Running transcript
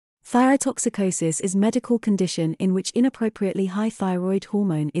Thyrotoxicosis is a medical condition in which inappropriately high thyroid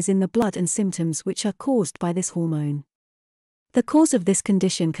hormone is in the blood and symptoms which are caused by this hormone. The cause of this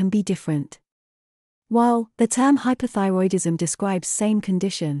condition can be different. While the term hyperthyroidism describes same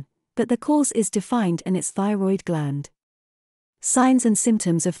condition, but the cause is defined in its thyroid gland. Signs and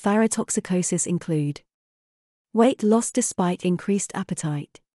symptoms of thyrotoxicosis include weight loss despite increased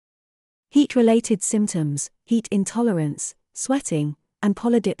appetite, heat-related symptoms, heat intolerance, sweating, and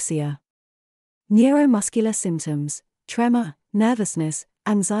polydipsia. Neuromuscular symptoms, tremor, nervousness,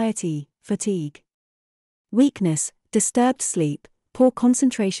 anxiety, fatigue. Weakness, disturbed sleep, poor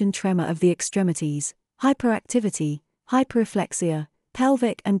concentration, tremor of the extremities, hyperactivity, hyper-reflexia,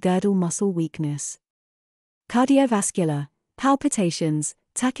 pelvic and girdle muscle weakness. Cardiovascular, palpitations,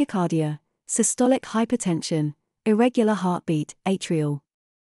 tachycardia, systolic hypertension, irregular heartbeat, atrial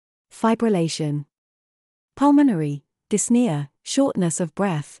fibrillation. Pulmonary, dyspnoea, shortness of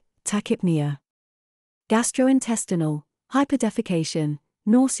breath, tachypnoea. Gastrointestinal, hyperdefecation,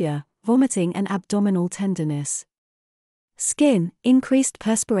 nausea, vomiting and abdominal tenderness. Skin, increased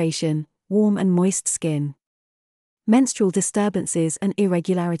perspiration, warm and moist skin. Menstrual disturbances and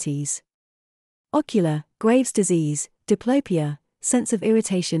irregularities. Ocular, Graves' disease, diplopia, sense of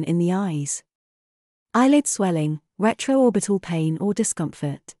irritation in the eyes. Eyelid swelling, retroorbital pain or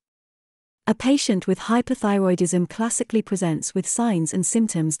discomfort. A patient with hyperthyroidism classically presents with signs and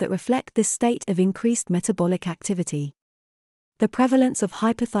symptoms that reflect this state of increased metabolic activity. The prevalence of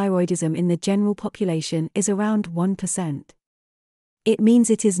hyperthyroidism in the general population is around 1%. It means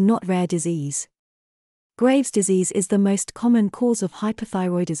it is not rare disease. Graves' disease is the most common cause of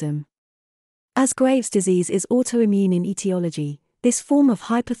hyperthyroidism. As Graves' disease is autoimmune in etiology, this form of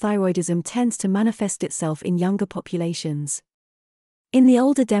hyperthyroidism tends to manifest itself in younger populations. In the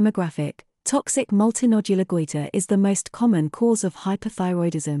older demographic, toxic multinodular goiter is the most common cause of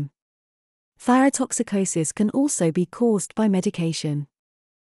hyperthyroidism. Thyrotoxicosis can also be caused by medication.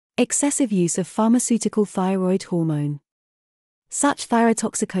 Excessive use of pharmaceutical thyroid hormone. Such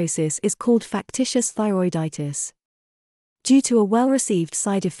thyrotoxicosis is called factitious thyroiditis. Due to a well-received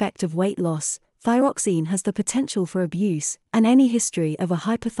side effect of weight loss, thyroxine has the potential for abuse, and any history of a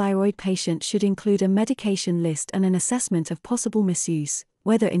hyperthyroid patient should include a medication list and an assessment of possible misuse,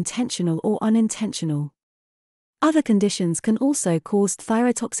 whether intentional or unintentional. Other conditions can also cause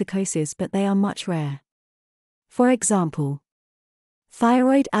thyrotoxicosis, but they are much rare. For example,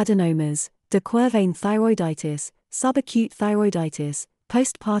 thyroid adenomas, de Quervain thyroiditis, subacute thyroiditis,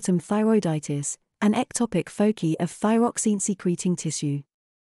 postpartum thyroiditis, and ectopic foci of thyroxine-secreting tissue.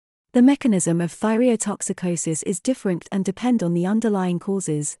 The mechanism of thyrotoxicosis is different and depend on the underlying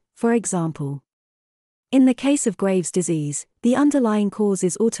causes. For example, in the case of Graves' disease, the underlying cause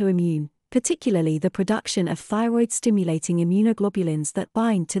is autoimmune, particularly the production of thyroid-stimulating immunoglobulins that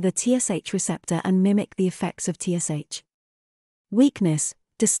bind to the TSH receptor and mimic the effects of TSH. Weakness,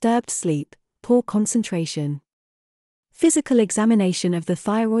 disturbed sleep, poor concentration. Physical examination of the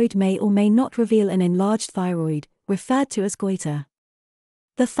thyroid may or may not reveal an enlarged thyroid, referred to as goiter.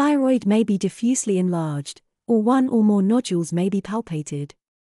 The thyroid may be diffusely enlarged, or one or more nodules may be palpated.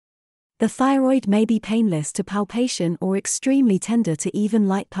 The thyroid may be painless to palpation or extremely tender to even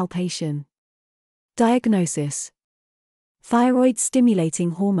light palpation. Diagnosis. Thyroid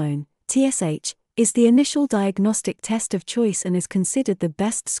stimulating hormone, TSH, is the initial diagnostic test of choice and is considered the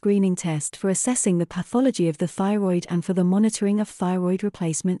best screening test for assessing the pathology of the thyroid and for the monitoring of thyroid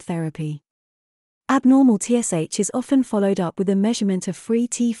replacement therapy. Abnormal TSH is often followed up with a measurement of free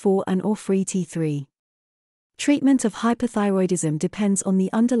T4 and/or free T3. Treatment of hyperthyroidism depends on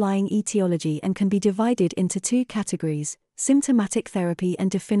the underlying etiology and can be divided into two categories: symptomatic therapy and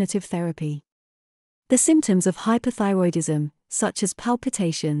definitive therapy. The symptoms of hyperthyroidism, such as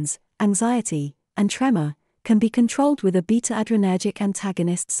palpitations, anxiety, and tremor, can be controlled with a beta-adrenergic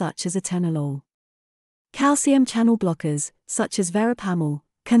antagonist such as atenolol. Calcium channel blockers, such as verapamil,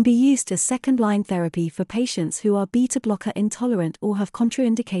 can be used as second-line therapy for patients who are beta-blocker intolerant or have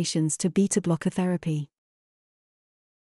contraindications to beta-blocker therapy.